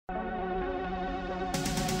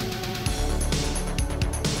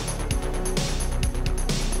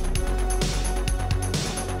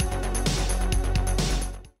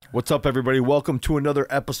What's up, everybody? Welcome to another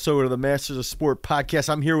episode of the Masters of Sport podcast.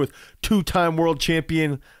 I'm here with two-time world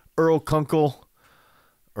champion Earl Kunkel.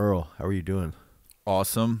 Earl, how are you doing?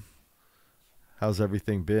 Awesome. How's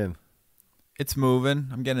everything been? It's moving.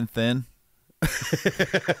 I'm getting thin.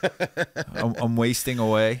 I'm wasting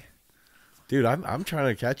away. Dude, I'm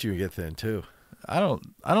trying to catch you and get thin too. I don't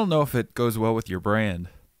know if it goes well with your brand.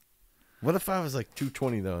 What if I was like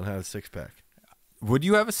 220 though and had a six-pack? Would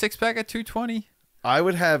you have a six-pack at 220? I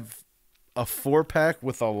would have a four-pack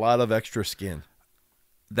with a lot of extra skin.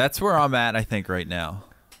 That's where I'm at, I think, right now.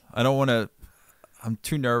 I don't want to. I'm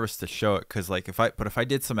too nervous to show it because, like, if I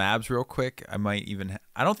did some abs real quick, I might even.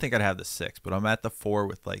 I don't think I'd have the 6, but I'm at the 4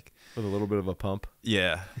 with like with a little bit of a pump.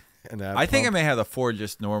 Yeah, I think I may have the 4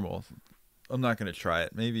 just normal. I'm not gonna try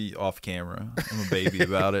it. Maybe off camera. I'm a baby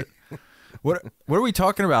about it. What are we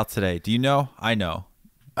talking about today? Do you know? I know.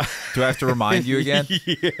 Do I have to remind you again?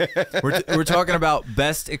 Yeah. We're talking about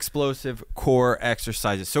best explosive core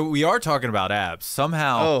exercises. So we are talking about abs.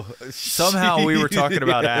 Somehow we were talking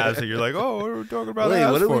about abs, and you're like, oh, what are we talking about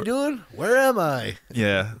abs what are for? we doing? Where am I?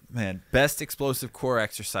 Yeah, man. Best explosive core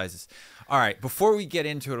exercises. All right, before we get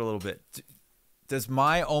into it a little bit, does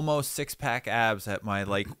my almost six-pack abs at my,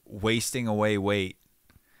 like, wasting away weight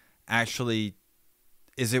actually,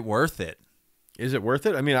 is it worth it? Is it worth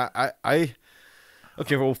it? I mean,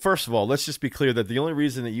 okay, well, first of all, let's just be clear that the only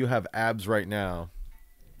reason that you have abs right now,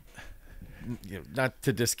 not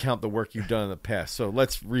to discount the work you've done in the past, so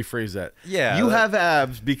let's rephrase that. Yeah. You have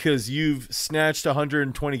abs because you've snatched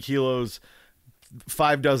 120 kilos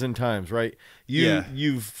 5 dozen times, right?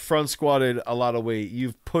 You've front squatted a lot of weight.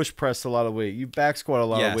 You've push pressed a lot of weight. You've back squatted a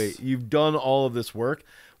lot of weight. You've done all of this work,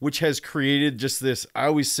 which has created just this. I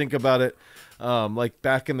always think about it. Like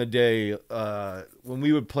back in the day, when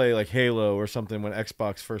we would play like Halo or something, when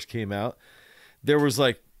Xbox first came out, there was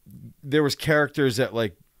characters that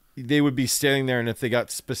like they would be standing there, and if they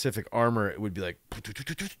got specific armor, it would be like,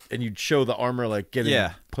 and you'd show the armor like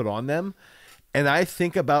getting put on them. And I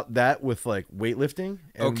think about that with like weightlifting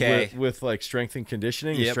and with like strength and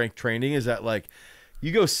conditioning and strength training, is that like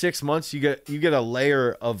you go 6 months, you get a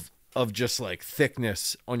layer of just like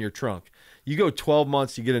thickness on your trunk. You go 12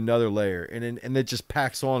 months, you get another layer, and it just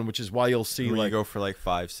packs on, which is why you'll see when like you go for like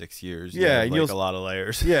 5-6 years. Yeah, you have, like, a lot of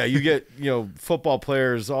layers. Yeah, you get football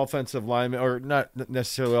players, offensive linemen, or not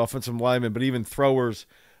necessarily offensive linemen, but even throwers.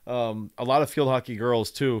 A lot of field hockey girls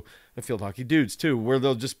too, and field hockey dudes too, where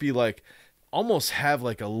they'll just be like almost have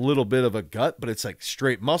like a little bit of a gut, but it's like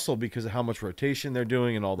straight muscle because of how much rotation they're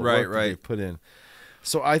doing and all the work that they put in.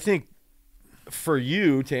 So I think for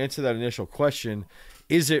you to answer that initial question,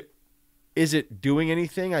 is it doing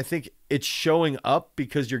anything? I think it's showing up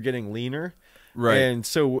because you're getting leaner. Right. And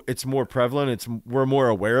so it's more prevalent. We're more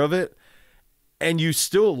aware of it. And you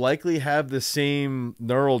still likely have the same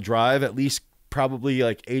neural drive, at least probably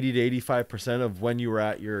like 80 to 85% of when you were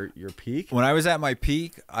at your peak. When I was at my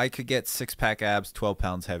peak, I could get six-pack abs 12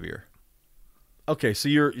 pounds heavier. Okay, so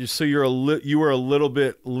you were a little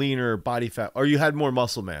bit leaner body fat, or you had more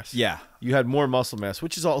muscle mass. Yeah, you had more muscle mass,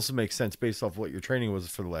 which also makes sense based off what your training was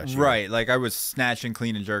for the last year. Right, like I was snatching,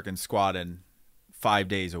 clean and jerking, squatting 5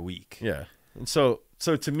 days a week. Yeah, and so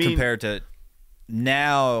to me, compared to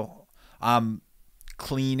now, I'm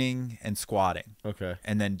cleaning and squatting. Okay,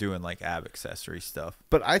 and then doing like ab accessory stuff.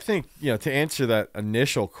 But I think to answer that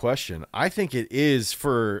initial question, I think it is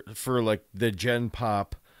for like the Gen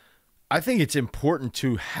Pop. I think it's important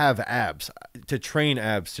to have abs, to train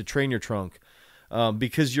your trunk,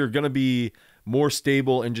 because you're going to be more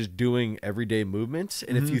stable in just doing everyday movements.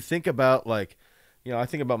 And if you think about like, I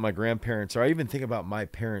think about my grandparents, or I even think about my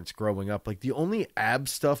parents growing up, like the only ab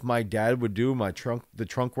stuff my dad would do, the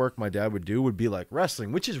trunk work my dad would do would be like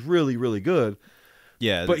wrestling, which is really, really good.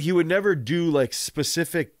 Yeah. But he would never do like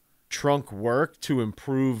specific trunk work to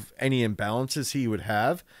improve any imbalances he would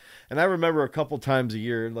have. And I remember a couple times a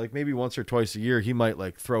year, like maybe once or twice a year, he might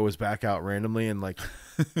like throw his back out randomly, and like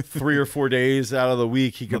 3 or 4 days out of the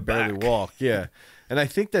week, he could barely walk. Yeah. And I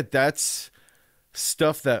think that that's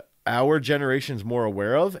stuff that our generation's more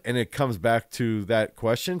aware of, and it comes back to that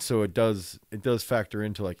question. So it does factor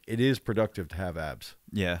into like, it is productive to have abs.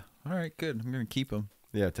 Yeah. All right, good. I'm going to keep them.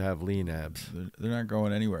 Yeah. To have lean abs. They're not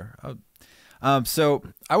going anywhere. So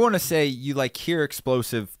I want to say you like hear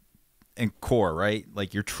explosive and core, right?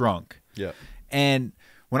 Like your trunk. Yeah. And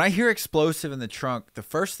when I hear explosive in the trunk, the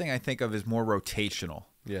first thing I think of is more rotational.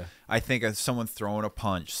 Yeah. I think of someone throwing a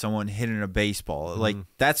punch, someone hitting a baseball. Like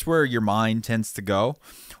that's where your mind tends to go.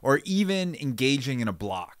 Or even engaging in a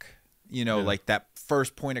block. Like that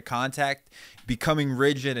first point of contact, becoming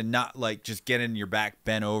rigid and not like just getting your back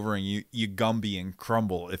bent over and you Gumby and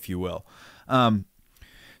crumble, if you will.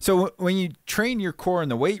 So when you train your core in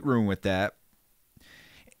the weight room with that,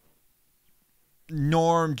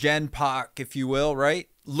 Norm, Gen Pop, if you will, right,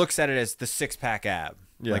 looks at it as the six-pack ab,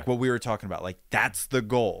 like what we were talking about. Like, that's the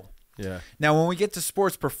goal. Yeah. Now, when we get to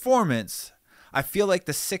sports performance, I feel like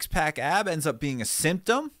the six-pack ab ends up being a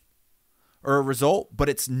symptom or a result, but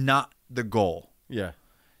it's not the goal. Yeah.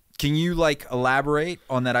 Can you, like, elaborate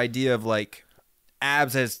on that idea of, like,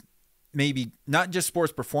 abs as maybe not just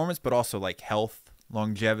sports performance, but also, like, health,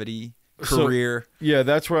 longevity, career? So, yeah,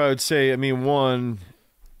 that's where I would say, I mean, one,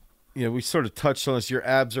 you know, we sort of touched on this. Your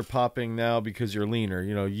abs are popping now because you're leaner.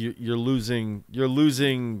 You know, you're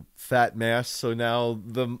losing fat mass. So now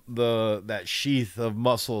that sheath of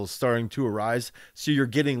muscle is starting to arise. So you're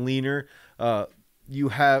getting leaner. You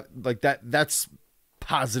have like that's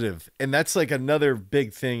positive. And that's like another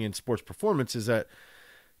big thing in sports performance is that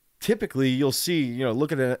typically you'll see, you know,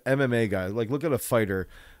 look at an MMA guy, like look at a fighter,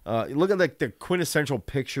 look at like the quintessential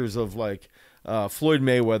pictures of like Floyd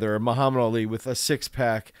Mayweather or Muhammad Ali with a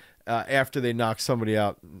six-pack after they knock somebody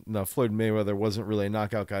out. No, Floyd Mayweather wasn't really a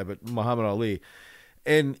knockout guy, but Muhammad Ali.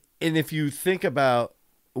 And if you think about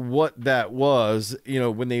what that was, you know,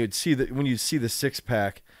 when you see the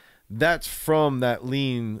six-pack, that's from that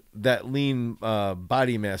lean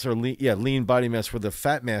body mass or lean body mass where the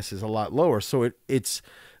fat mass is a lot lower. So it's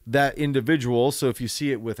that individual. So if you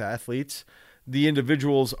see it with athletes, the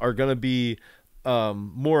individuals are going to be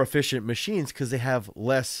more efficient machines because they have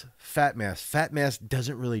less fat mass. Fat mass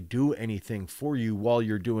doesn't really do anything for you while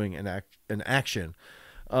you're doing an action.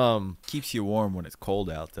 Keeps you warm when it's cold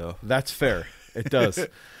out, though. That's fair. It does.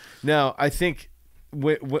 Now, I think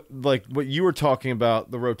like what you were talking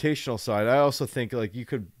about, the rotational side, I also think like you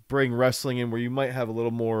could bring wrestling in where you might have a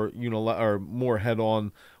little more or more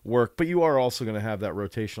head-on work, but you are also going to have that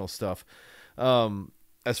rotational stuff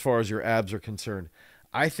as far as your abs are concerned.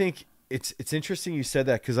 I think it's interesting you said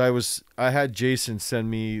that because I had Jason send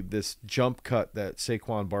me this jump cut that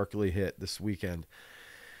Saquon Barkley hit this weekend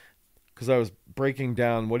because I was breaking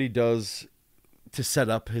down what he does to set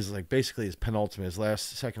up his basically his penultimate, his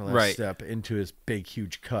second to last step into his big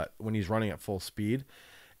huge cut when he's running at full speed,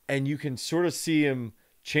 and you can sort of see him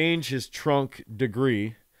change his trunk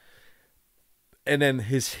degree, and then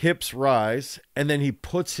his hips rise, and then he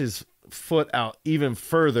puts his foot out even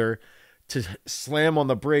further to slam on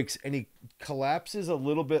the brakes, and he collapses a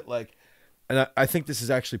little bit and I think this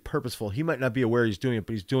is actually purposeful. He might not be aware he's doing it,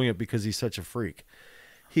 but he's doing it because he's such a freak.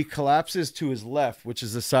 He collapses to his left, which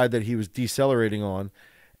is the side that he was decelerating on,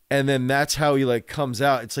 and then that's how he comes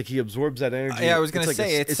out. It's like he absorbs that energy. Yeah, I was gonna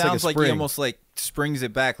say it sounds like he almost springs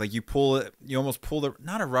it back, like you pull it. You almost pull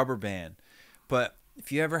not a rubber band, but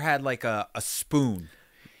if you ever had like a spoon.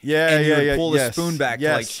 And you would pull the spoon back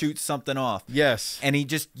to shoot something off. Yes. And he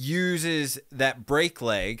just uses that brake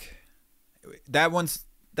leg.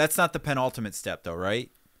 That's not the penultimate step though, right?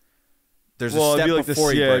 There's a step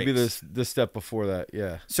before he breaks. It'd be the step before that,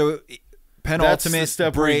 yeah. So penultimate that's the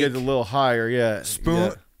step break, where you get a little higher, yeah.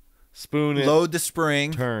 Spoon it, load the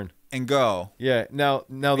spring, turn, and go. Yeah. Now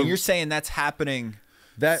you're saying that's happening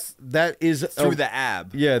that is through the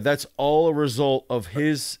ab. Yeah, that's all a result of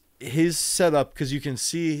his setup because you can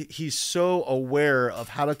see he's so aware of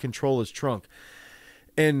how to control his trunk.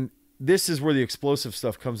 And this is where the explosive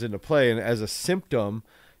stuff comes into play. And as a symptom,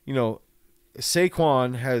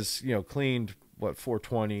 Saquon has, cleaned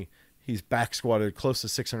 420. He's back squatted close to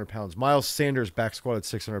 600 pounds. Miles Sanders back squatted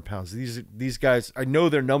 600 pounds. These guys, I know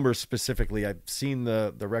their numbers specifically. I've seen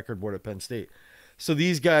the record board at Penn State. So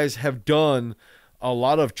these guys have done a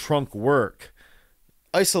lot of trunk work,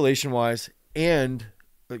 isolation wise and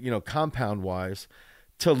compound wise,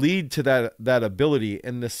 to lead to that ability.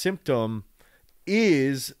 And the symptom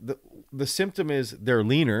is they're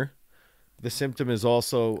leaner. The symptom is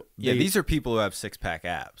also these are people who have six-pack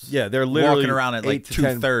abs. Yeah, they're literally walking around at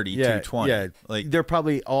 230, 220. Yeah, they're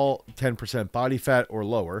probably all 10% body fat or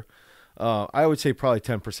lower. I would say probably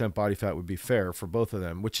 10% body fat would be fair for both of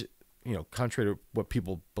them, which, contrary to what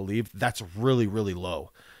people believe, that's really, really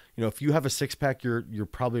low. If you have a six-pack, you're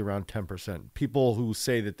probably around 10%. People who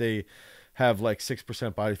say that they have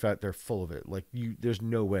 6% body fat, they're full of it. There's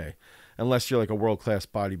no way, unless you're a world-class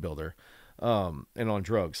bodybuilder and on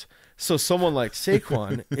drugs. So someone like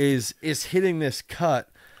Saquon is hitting this cut,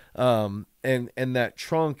 and that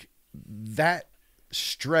trunk, that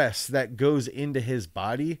stress that goes into his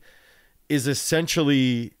body is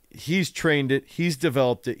essentially, he's trained it, he's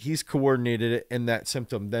developed it, he's coordinated it, and that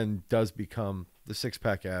symptom then does become the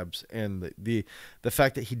six-pack abs. And the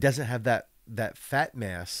fact that he doesn't have that fat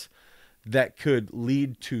mass that could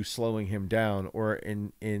lead to slowing him down or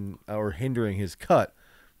hindering his cut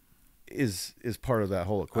is part of that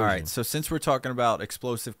whole equation. All right, so since we're talking about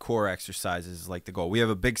explosive core exercises like the goal, we have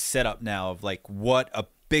a big setup now of like what a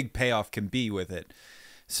big payoff can be with it.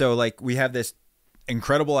 So like we have this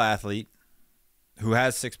incredible athlete who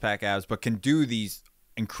has six-pack abs but can do these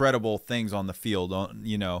incredible things on the field,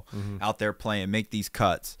 out there playing, make these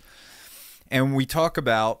cuts. And we talk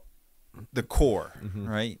about the core,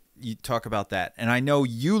 right? You talk about that. And I know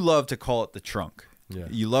you love to call it the trunk. Yeah.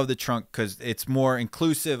 You love the trunk because it's more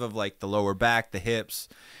inclusive of like the lower back, the hips,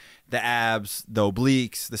 the abs, the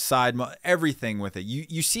obliques, the side, everything with it.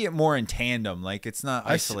 You see it more in tandem. Like it's not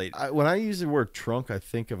isolated. When I use the word trunk, I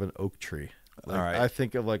think of an oak tree. Like, all right. I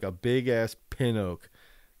think of like a big ass pin oak,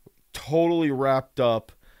 totally wrapped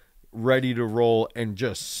up, ready to roll, and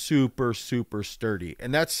just super, super sturdy.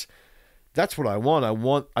 And that's what I want.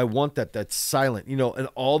 I want that's silent, and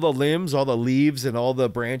all the limbs, all the leaves, and all the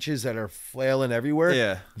branches that are flailing everywhere.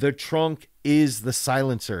 Yeah. The trunk is the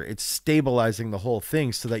silencer. It's stabilizing the whole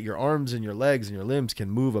thing so that your arms and your legs and your limbs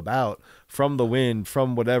can move about from the wind,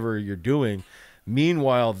 from whatever you're doing.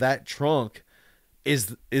 Meanwhile, that trunk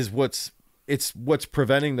is what's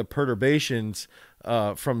preventing the perturbations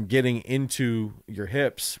from getting into your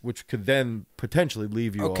hips, which could then potentially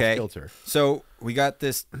leave you off kilter. So we got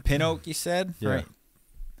this pin oak, you said, Yeah. right?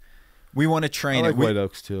 We want to train I like it. white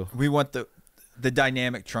oaks too. We want the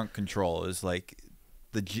dynamic trunk control is like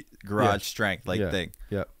the garage strength thing.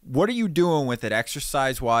 Yeah. What are you doing with it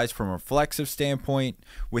exercise-wise from a reflexive standpoint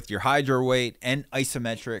with your hydro weight and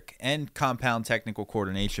isometric and compound technical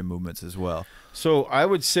coordination movements as well? So I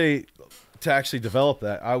would say to actually develop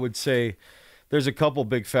that, I would say there's a couple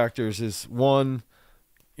big factors. Is one,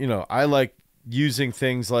 I like using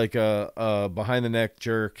things like a behind the neck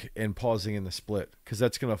jerk and pausing in the split, because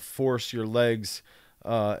that's going to force your legs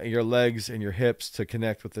and your hips to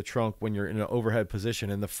connect with the trunk when you're in an overhead position.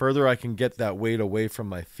 And the further I can get that weight away from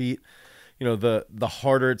my feet, the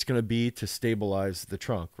harder it's going to be to stabilize the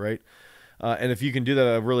trunk, right? And if you can do that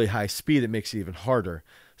at a really high speed, it makes it even harder.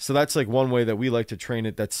 So that's like one way that we like to train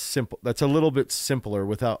it. That's simple. That's a little bit simpler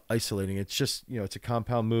without isolating. It's just, it's a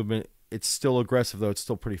compound movement. It's still aggressive though. It's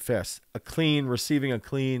still pretty fast. Receiving a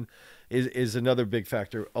clean is another big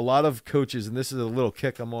factor. A lot of coaches, and this is a little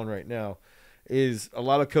kick I'm on right now, is a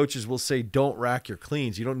lot of coaches will say, don't rack your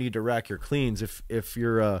cleans. You don't need to rack your cleans if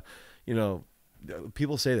you're,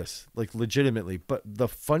 people say this like legitimately, but the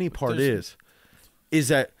funny part is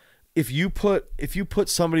that if you put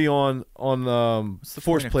somebody on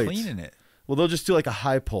force plates, cleaning it? Well, they'll just do like a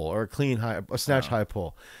high pull or a snatch high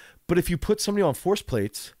pull. But if you put somebody on force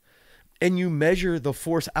plates and you measure the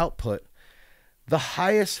force output, the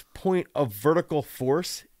highest point of vertical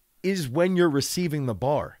force is when you're receiving the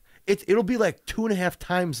bar. It'll be like 2.5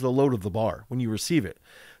 times the load of the bar when you receive it.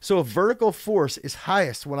 So if vertical force is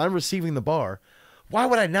highest when I'm receiving the bar, why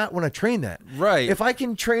would I not want to train that? Right. If I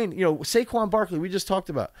can train, Saquon Barkley, we just talked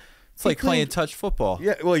about. It's like playing touch football.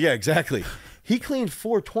 Yeah, well, yeah, exactly. He cleaned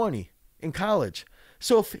 420 in college.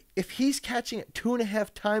 So if he's catching it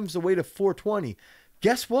 2.5 times the weight of 420,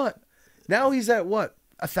 guess what? Now he's at what?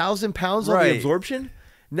 1,000 pounds on the absorption?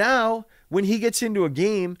 Now, when he gets into a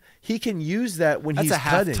game, he can use that when he's cutting.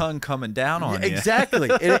 That's a half ton coming down on you. Exactly.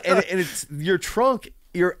 and it's your trunk,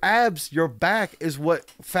 your abs, your back is what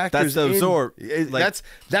factors that's the absorb.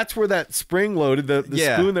 That's where that spring loaded, the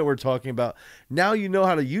spoon that we're talking about. Now you know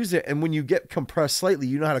how to use it, and when you get compressed slightly,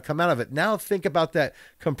 you know how to come out of it. Now think about that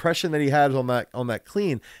compression that he had on that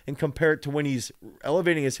clean and compare it to when he's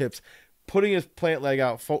elevating his hips, putting his plant leg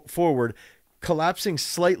out forward, collapsing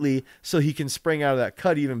slightly so he can spring out of that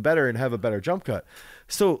cut even better and have a better jump cut.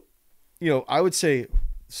 So, I would say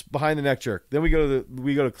behind the neck jerk. Then we go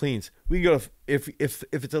to cleans. We go to if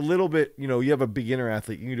it's a little bit, you have a beginner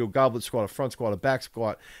athlete, you can do a goblet squat, a front squat, a back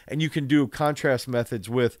squat, and you can do contrast methods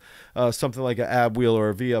with something like an ab wheel or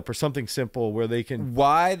a V up or something simple where they can.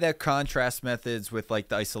 Why the contrast methods with like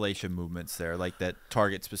the isolation movements there, like that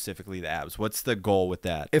target specifically the abs? What's the goal with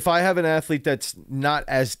that? If I have an athlete that's not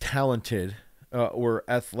as talented or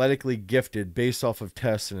athletically gifted based off of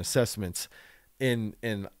tests and assessments in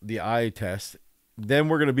the eye test, then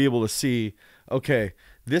we're going to be able to see, okay,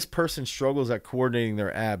 this person struggles at coordinating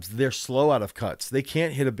their abs. They're slow out of cuts. They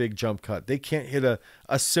can't hit a big jump cut. They can't hit a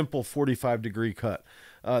simple 45-degree cut.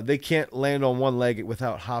 They can't land on one leg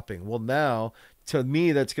without hopping. Well, now, to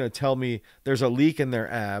me, that's going to tell me there's a leak in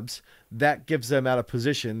their abs. That gives them out of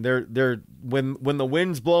position. When the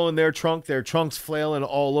wind's blowing their trunk's flailing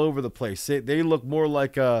all over the place. They look more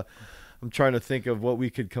like a... I'm trying to think of what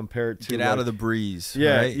we could compare it to. Get out of the breeze.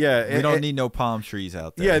 Yeah, right? yeah. We don't need no palm trees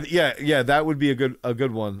out there. Yeah. That would be a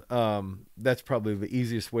good one. That's probably the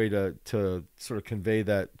easiest way to sort of convey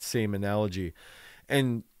that same analogy.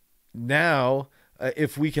 And now,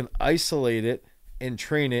 if we can isolate it and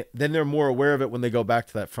train it, then they're more aware of it when they go back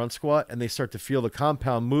to that front squat and they start to feel the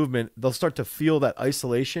compound movement. They'll start to feel that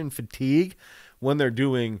isolation fatigue when they're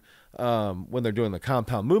doing the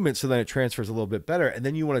compound movement. So then it transfers a little bit better. And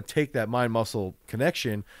then you want to take that mind muscle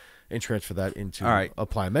connection and transfer that into a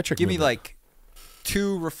plyometric. Give movement. me like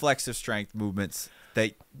 2 reflexive strength movements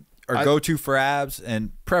that are go-to for abs,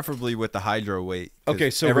 and preferably with the hydro weight. Okay,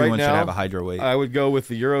 so everyone right now, should have a hydro weight. I would go with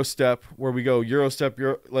the Euro step, where we go Euro step,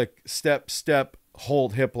 like step,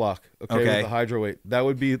 hold, hip lock. Okay, with the hydro weight. That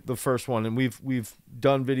would be the first one, and we've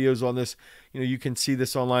done videos on this. You can see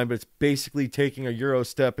this online, but it's basically taking a Euro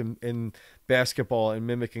step in basketball and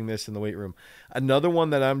mimicking this in the weight room. Another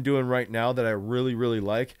one that I'm doing right now that I really, really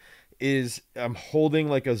like is I'm holding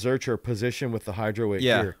like a Zercher position with the hydro weight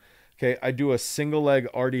here. Okay, I do a single leg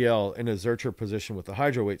RDL in a Zercher position with the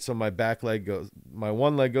hydro weight. So my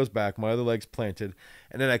one leg goes back, my other leg's planted,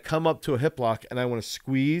 and then I come up to a hip lock and I want to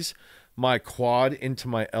squeeze my quad into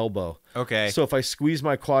my elbow. Okay. So if I squeeze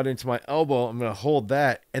my quad into my elbow, I'm going to hold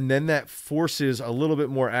that, and then that forces a little bit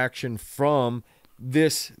more action from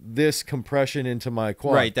this compression into my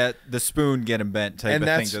quad. Right, that the spoon getting bent type of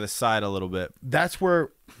thing to the side a little bit. That's where,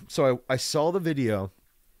 so I saw the video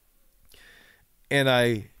and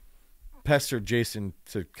I pestered Jason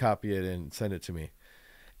to copy it and send it to me.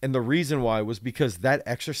 And the reason why was because that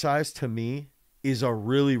exercise to me is a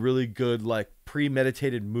really, really good, like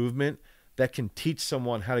premeditated movement that can teach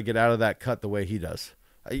someone how to get out of that cut the way he does.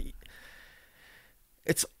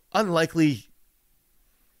 It's unlikely.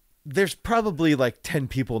 There's probably like 10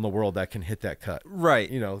 people in the world that can hit that cut.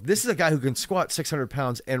 Right. This is a guy who can squat 600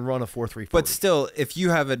 pounds and run a 4.340. But still, if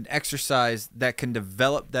you have an exercise that can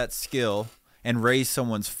develop that skill and raise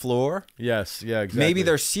someone's floor, yes, yeah, exactly. maybe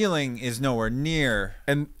their ceiling is nowhere near.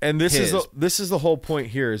 And this is the whole point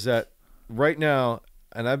here, is that right now,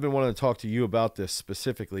 and I've been wanting to talk to you about this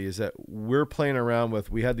specifically, is that we're playing around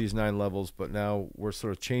with, we had these 9 levels, but now we're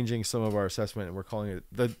sort of changing some of our assessment and we're calling it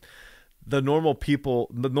the normal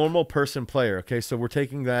person player. Okay, so we're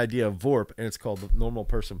taking the idea of VORP and it's called the normal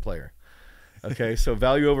person player. Okay, so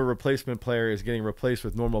value over replacement player is getting replaced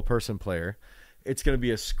with normal person player. It's going to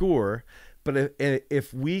be a score, but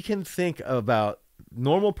if we can think about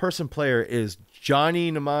normal person player is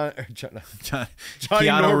Keanu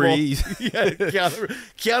Reeves. Yeah,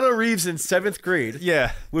 Keanu Reeves in 7th grade.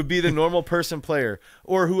 Yeah, would be the normal person player,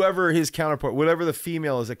 or whoever his counterpart, whatever the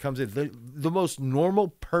female is that comes in. The most normal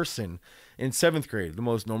person in 7th grade, the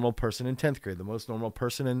most normal person in 10th grade, the most normal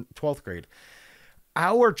person in 12th grade.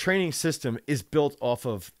 Our training system is built off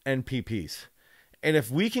of NPPs, and if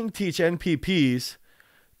we can teach NPPs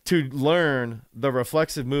to learn the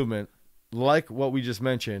reflexive movement, like what we just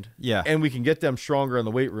mentioned, and we can get them stronger in the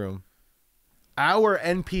weight room, our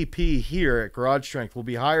NPP here at Garage Strength will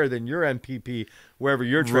be higher than your NPP wherever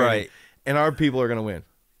you're training, and our people are going to win.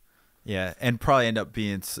 Yeah, and probably end up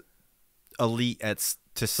being elite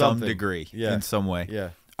to some degree in some way.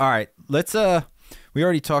 Yeah. All right, let's we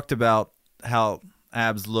already talked about how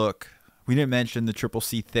abs look. We didn't mention the triple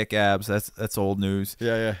C thick abs. That's old news.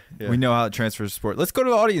 Yeah. We know how it transfers to sport. Let's go to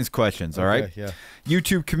the audience questions, all right? Yeah.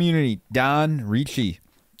 YouTube community, Don Ricci.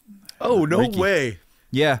 Oh, no way.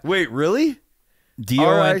 Yeah. Wait, really?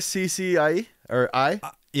 RICCIE? Or I?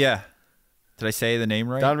 Yeah. Did I say the name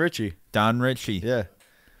right? Don Ricci. Don Ricci. Yeah.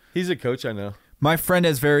 He's a coach, I know. My friend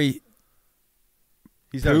has very...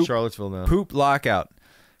 He's down in Charlottesville now. Poop lockout.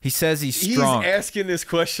 He says he's strong. He's asking this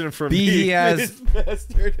question from B, me. he has...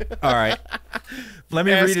 All right. Let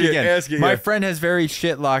me read it again. My friend has very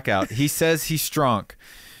shit lockout. He says he's strong.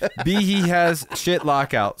 B, he has shit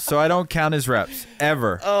lockout, so I don't count his reps,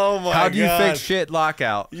 ever. Oh, my God. How do you fix shit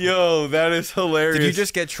lockout? Yo, that is hilarious. Did you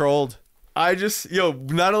just get trolled?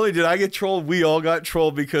 Not only did I get trolled, we all got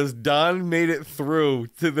trolled because Don made it through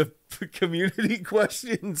to the community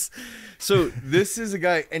questions. So this is a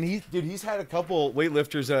guy, and he's had a couple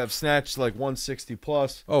weightlifters that have snatched like 160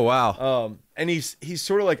 plus. Oh, wow. And he's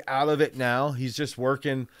sort of like out of it now. He's just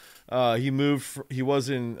working. He was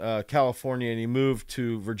in California and he moved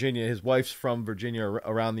to Virginia. His wife's from Virginia,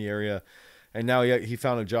 around the area. And now he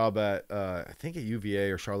found a job at, I think at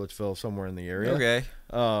UVA or Charlottesville, somewhere in the area. Okay.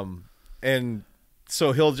 And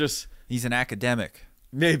so he's an academic.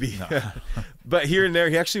 Maybe. No. But here and there,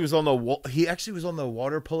 he actually was on the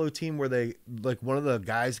water polo team where they, like, one of the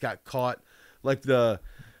guys got caught, like the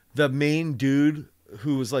main dude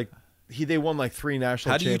who was like, they won like 3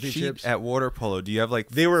 national championships. How do you cheat at water polo? Do you have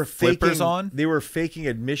like flippers on? They were faking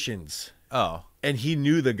admissions. Oh. And he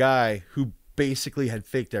knew the guy who basically had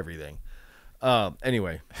faked everything.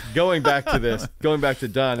 Anyway, going back to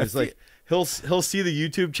Don, it's like he'll see the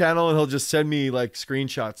YouTube channel and he'll just send me like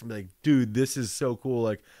screenshots and be like, dude, this is so cool.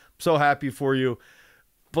 Like, I'm so happy for you,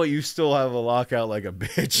 but you still have a lockout like a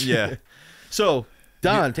bitch. Yeah. So,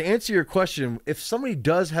 Don, to answer your question, if somebody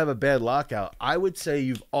does have a bad lockout, I would say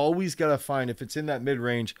you've always got to find, if it's in that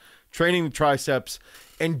mid-range, training the triceps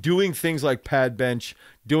and doing things like pad bench,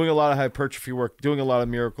 doing a lot of hypertrophy work, doing a lot of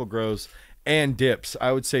miracle grows, and dips.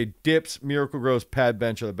 I would say dips, miracle grows, pad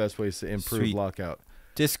bench are the best ways to improve Sweet. lockout.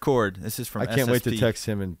 Discord. This is from I can't wait to SSP. text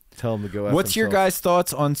him and tell him to go. What's your guys'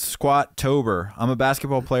 thoughts on Squat-tober? I'm a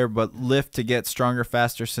basketball player, but lift to get stronger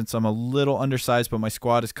faster since I'm a little undersized, but my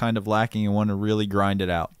squat is kind of lacking and want to really grind it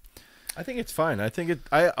out. I think it's fine.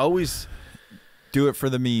 I always do it for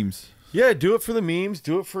the memes. Yeah, do it for the memes.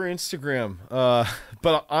 Do it for Instagram.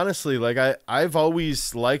 But honestly, like I've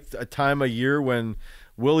always liked a time a year when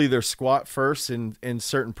we'll either squat first in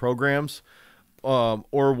certain programs,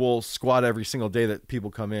 or we'll squat every single day that people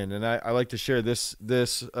come in. And I like to share this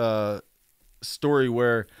story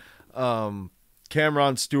where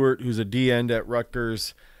Cameron Stewart, who's a D end at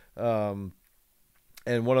Rutgers, and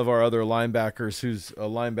one of our other linebackers, who's a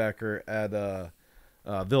linebacker at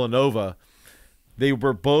Villanova, they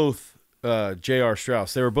were both J.R.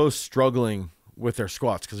 Strauss. They were both struggling with their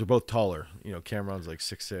squats because they're both taller. You know, Cameron's like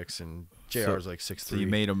 6'6", and JR's like 6'3". So you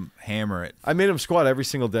made them hammer it. I made them squat every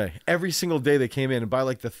single day. Every single day they came in, and by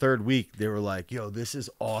like the third week, they were like, yo, this is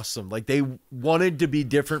awesome. Like they wanted to be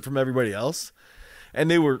different from everybody else. And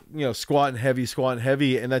they were, you know, squatting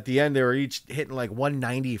heavy. And at the end, they were each hitting like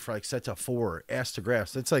 190 for like sets of 4, ass to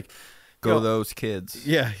grass. It's like, go those kids.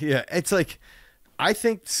 Yeah. It's like, I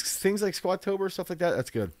think things like Squat-tober, stuff like that, that's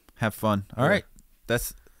good. Have fun. All right.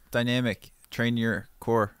 That's dynamic. Train your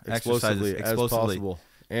core exercises explosively as possible.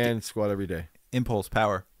 And squat every day. Impulse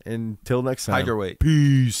power. Until next time. Hydro weight.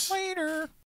 Peace.